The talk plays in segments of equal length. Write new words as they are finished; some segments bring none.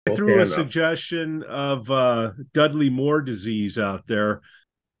I threw a Okay. suggestion of Dudley Moore disease out there.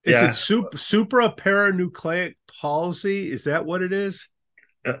 Is it Yeah. supranuclear palsy? Is that what it is?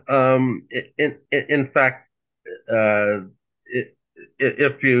 In fact, uh, it,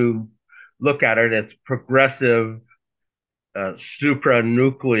 if you look at it, it's progressive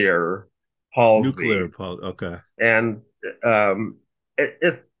supranuclear Nuclear palsy, palsy. Okay. and um,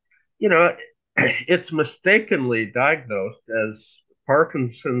 it you know it's mistakenly diagnosed as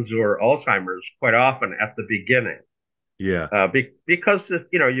Parkinson's or Alzheimer's quite often at the beginning, Yeah. because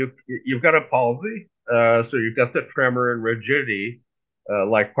you've got a palsy, so you've got the tremor and rigidity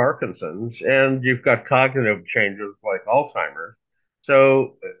like Parkinson's, and you've got cognitive changes like Alzheimer's.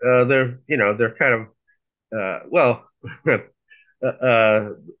 So they're kind of well,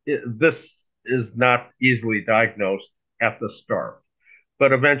 this is not easily diagnosed at the start,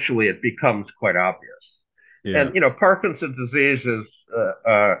 but eventually it becomes quite obvious. Yeah. And Parkinson's disease is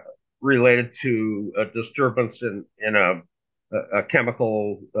related to a disturbance in a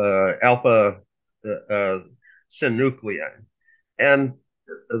chemical alpha synuclein, and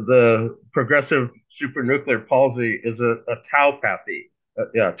the progressive supranuclear palsy is a tauopathy.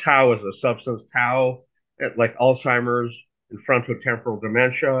 Yeah, tau is a substance. Tau, like Alzheimer's and frontotemporal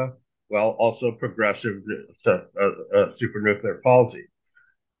dementia, well, also progressive supranuclear palsy.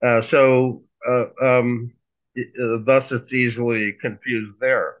 Thus, it's easily confused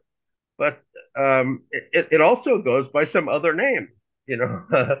there. But it also goes by some other name, you know,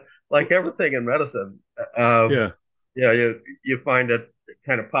 like everything in medicine. Um, Yeah. yeah, you find it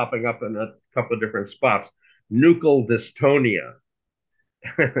kind of popping up in a couple of different spots. Nuchal dystonia,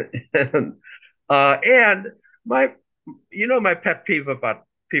 and, and my my pet peeve about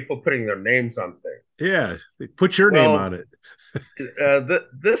people putting their names on things. Yeah. Put your name on Well, it.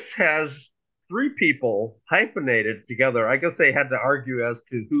 this has three people hyphenated together. I guess they had to argue as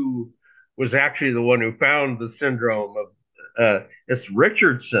to who was actually the one who found the syndrome of. It's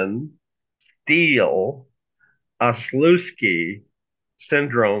Richardson, Steele, Olszewski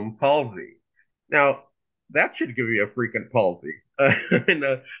syndrome palsy. Now, that should give you a freaking palsy. And,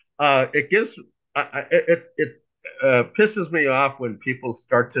 it gives it pisses me off when people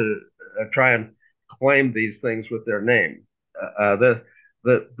start to try and claim these things with their name.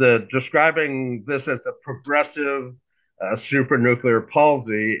 The describing this as a progressive supranuclear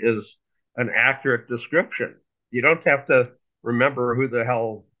palsy is an accurate description. You don't have to remember who the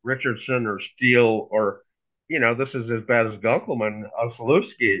hell Richardson or Steele or this is as bad as Gunkelman,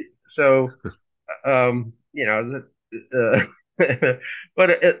 Olszewski. So, you know, but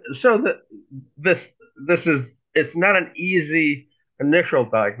so that this this is it's not an easy initial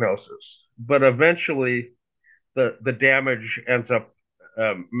diagnosis, but eventually the damage ends up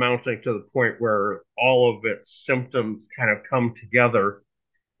mounting to the point where all of its symptoms kind of come together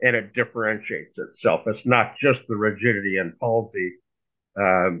and it differentiates itself. It's not just the rigidity and palsy.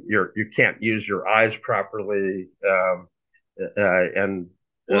 You can't use your eyes properly, and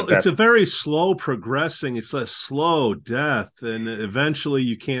Well, it's that a very slow progressing. It's a slow death, and eventually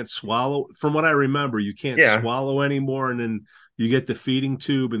you can't swallow. From what I remember, you can't yeah, swallow anymore, and then you get the feeding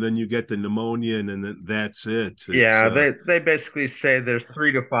tube, and then you get the pneumonia, and then that's it. It's yeah. They basically say there's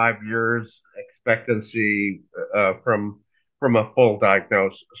 3 to 5 years expectancy from a full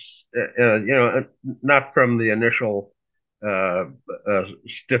diagnosis. Not from the initial uh,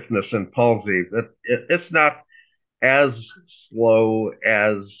 stiffness and palsy. It's not as slow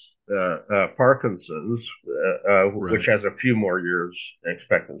as Parkinson's, which right. has a few more years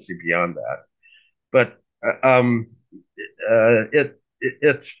expectancy beyond that. But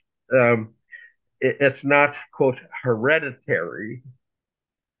it's um, it's not quote hereditary,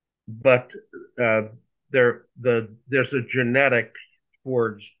 but uh, there's a genetic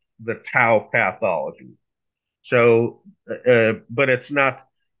towards the tau pathology. So, but it's not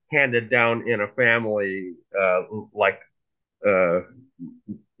handed down in a family like uh,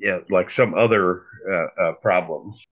 yeah, like some other problems.